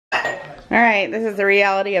All right, this is the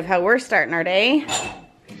reality of how we're starting our day.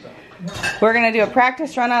 We're gonna do a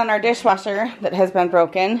practice run on our dishwasher that has been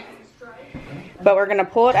broken, but we're gonna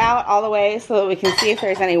pull it out all the way so that we can see if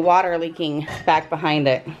there's any water leaking back behind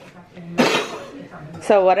it.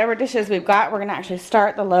 So whatever dishes we've got, we're gonna actually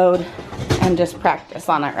start the load and just practice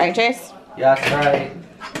on it, right, Jace? Yeah, that's right.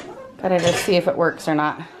 Gotta just see if it works or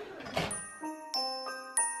not.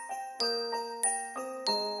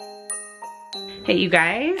 Hey you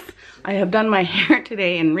guys, I have done my hair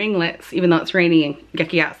today in ringlets, even though it's rainy and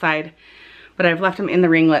yucky outside, but I've left them in the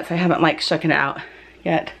ringlets. I haven't like shook it out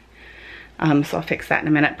yet, so I'll fix that in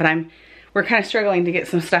a minute. But we're kind of struggling to get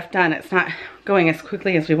some stuff done. It's not going as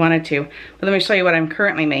quickly as we wanted to. But let me show you what I'm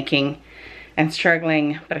currently making and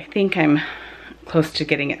struggling, but I think I'm close to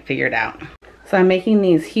getting it figured out. So I'm making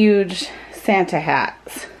these huge Santa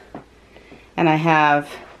hats, and I have,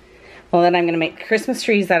 well, then I'm gonna make Christmas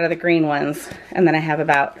trees out of the green ones, and then I have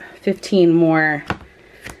about 15 more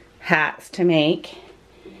hats to make.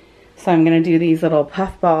 So I'm gonna do these little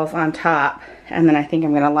puff balls on top, and then I think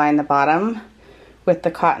I'm gonna line the bottom with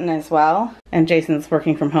the cotton as well. And Jason's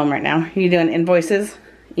working from home right now. Are you doing invoices,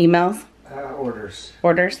 emails? Orders.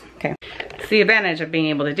 Orders, okay. It's the advantage of being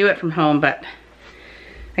able to do it from home, but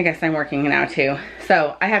I guess I'm working now too.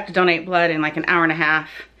 So I have to donate blood in like an hour and a half.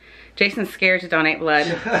 Jason's scared to donate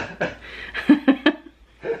blood.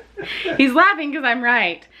 He's laughing because I'm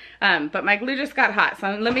right. But my glue just got hot.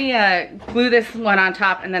 So let me glue this one on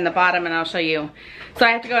top and then the bottom, and I'll show you. So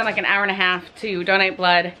I have to go in like an hour and a half to donate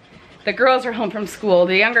blood. The girls are home from school.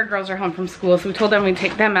 The younger girls are home from school. So we told them we'd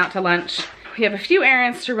take them out to lunch. We have a few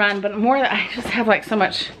errands to run, but more that I just have like so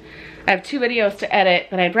much. I have 2 videos to edit,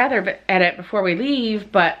 but I'd rather edit before we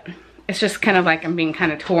leave, but it's just kind of like I'm being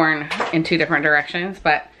kind of torn in 2 different directions.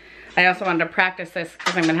 But I also wanted to practice this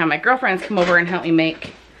because I'm gonna have my girlfriends come over and help me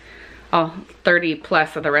make all 30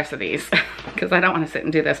 plus of the rest of these because I don't want to sit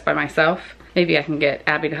and do this by myself. Maybe I can get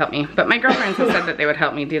Abby to help me, but my girlfriends have said that they would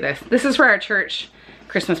help me do this. This is for our church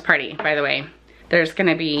Christmas party, by the way. There's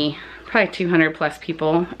gonna be probably 200 plus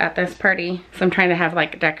people at this party. So I'm trying to have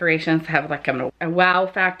like decorations, have like a wow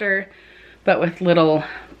factor, but with little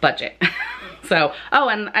budget. So, oh,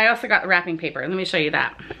 and I also got the wrapping paper. Let me show you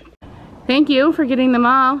that. Thank you for getting them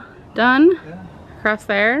all done. Yeah. Across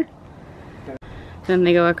there. Then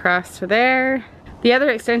they go across to there. The other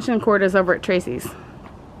extension cord is over at Tracy's.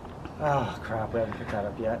 Oh crap, we haven't picked that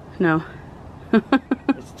up yet. No.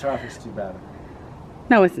 It's traffic's too bad.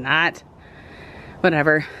 No, it's not.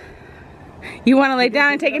 Whatever. You want to lay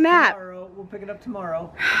down and take a nap? Tomorrow. We'll pick it up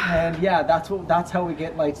tomorrow. And yeah, that's how we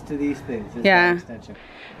get lights to these things. Is yeah. That extension.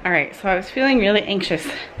 All right, so I was feeling really anxious,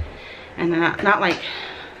 and not like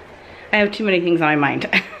I have too many things on my mind.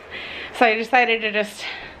 So I decided to just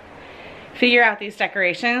figure out these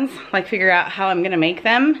decorations, like figure out how I'm gonna make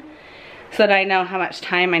them so that I know how much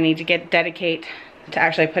time I need to dedicate to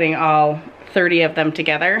actually putting all 30 of them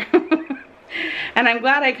together. And I'm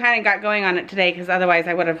glad I kind of got going on it today, because otherwise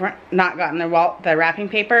I would have not gotten the wrapping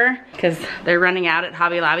paper because they're running out at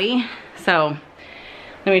Hobby Lobby. So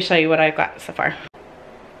let me show you what I've got so far.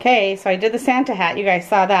 Okay, so I did the Santa hat, you guys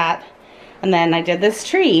saw that. And then I did this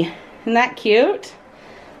tree. Isn't that cute?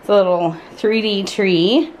 It's a little 3D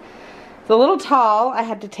tree. It's a little tall. I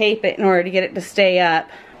had to tape it in order to get it to stay up.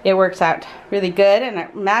 It works out really good, and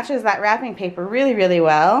it matches that wrapping paper really, really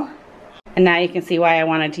well. And now you can see why I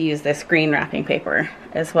wanted to use this green wrapping paper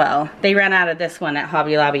as well. They ran out of this one at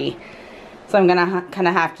Hobby Lobby. So I'm gonna kind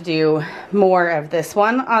of have to do more of this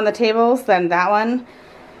one on the tables than that one.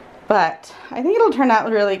 But I think it'll turn out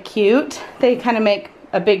really cute. They kind of make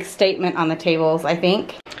a big statement on the tables, I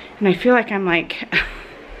think. And I feel like I'm like,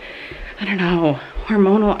 I don't know,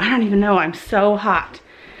 hormonal, I don't even know, I'm so hot.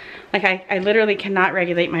 Like I literally cannot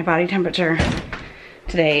regulate my body temperature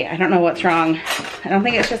today. I don't know what's wrong. I don't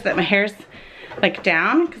think it's just that my hair's like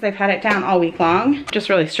down, because I've had it down all week long. Just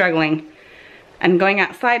really struggling. And going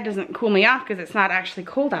outside doesn't cool me off because it's not actually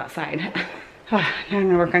cold outside. Now I'm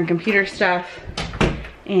gonna work on computer stuff.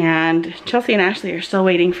 And Chelsea and Ashley are still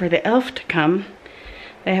waiting for the elf to come.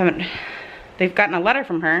 They've gotten a letter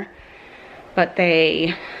from her, but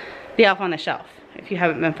the elf on the shelf, if you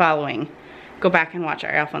haven't been following, go back and watch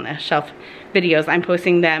our elf on the shelf videos. I'm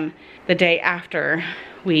posting them the day after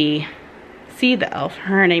we see the elf.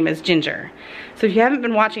 Her name is Ginger. So if you haven't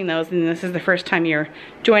been watching those and this is the first time you're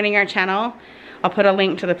joining our channel, I'll put a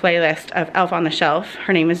link to the playlist of Elf on the Shelf.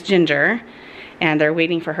 Her name is Ginger, and they're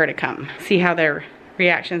waiting for her to come. See how their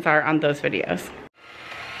reactions are on those videos.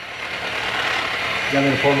 You want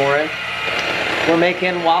me to pour more in? We're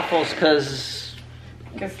making waffles because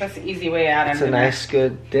that's the easy way out. It's a nice,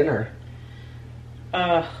 good dinner.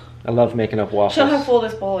 I love making up waffles. Show how full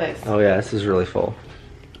this bowl is. Oh yeah, this is really full.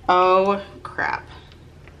 Oh crap.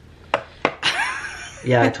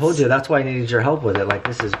 Yeah, I told you, that's why I needed your help with it. Like,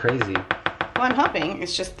 this is crazy. Well, I'm helping.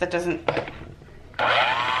 It's just that doesn't...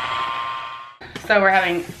 So we're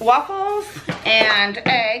having waffles and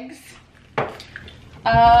eggs.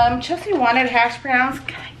 Chelsea wanted hash browns.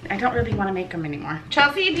 I don't really want to make them anymore.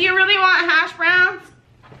 Chelsea, do you really want hash browns?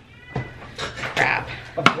 Crap.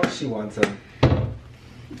 Of course she wants them.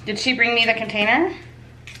 Did she bring me the container?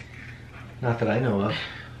 Not that I know of.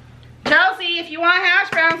 Chelsea, if you want hash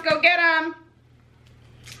browns, go get them.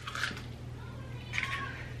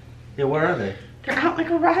 Yeah, where are they? They're out in the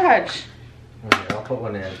garage. Okay, I'll put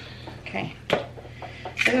one in. Okay.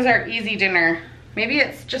 This is our easy dinner. Maybe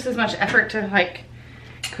it's just as much effort to like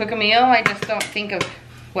cook a meal. I just don't think of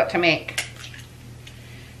what to make.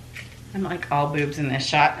 I'm like all boobs in this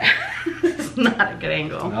shot. This is not a good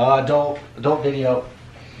angle. No, don't video.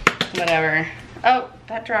 Whatever. Oh,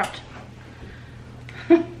 that dropped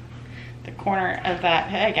the corner of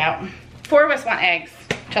that egg out. 4 of us want eggs.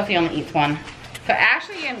 Chelsea only eats 1. So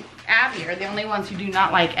Ashley and Abby are the only ones who do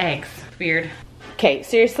not like eggs. It's weird. Okay,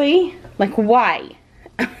 seriously? Like, why?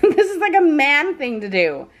 This is like a man thing to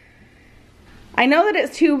do. I know that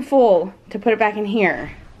it's too full to put it back in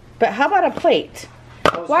here, but how about a plate?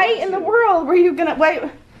 Why in the world were you gonna,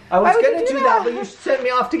 I was gonna do that, but you sent me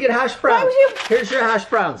off to get hash browns. Why would you? Here's your hash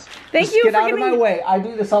browns. Thank you for get out of giving my way. I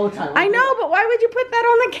do this all the time. I know, but why would you put that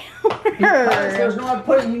on the counter? Because there's no one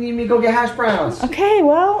putting. You need me to go get hash browns. Okay,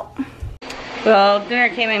 well, dinner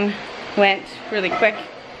came and went really quick,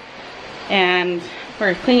 and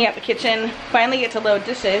we're cleaning up the kitchen. Finally get to load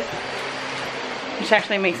dishes, which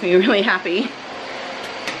actually makes me really happy.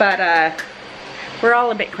 But we're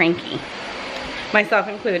all a bit cranky, myself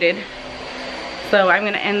included. So I'm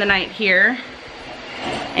gonna end the night here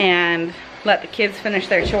and let the kids finish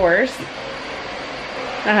their chores.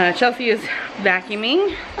 Chelsea is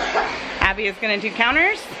vacuuming. Abby is gonna do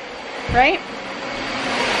counters, right?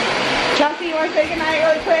 Chelsea, you wanna say goodnight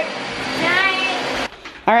really quick? Night.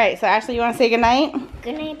 All right, so Ashley, you wanna say goodnight?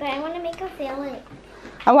 Good night, but I want to make a filling.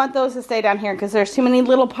 I want those to stay down here because there's too many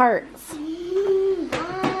little parts.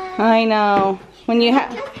 I know. When you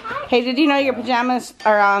have, hey, did you know your pajamas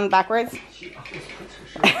are on backwards?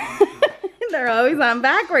 They're always on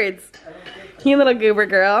backwards. You little goober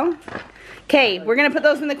girl. Okay, we're gonna put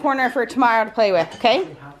those in the corner for tomorrow to play with, okay?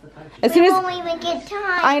 As soon as, we won't even get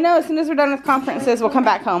time. I know, as soon as we're done with conferences, we'll come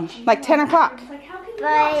back home. Like 10 o'clock.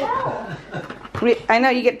 But I know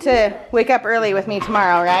you get to wake up early with me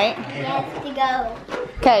tomorrow, right? yes, to go.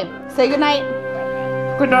 Okay, say goodnight.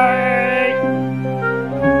 Good night.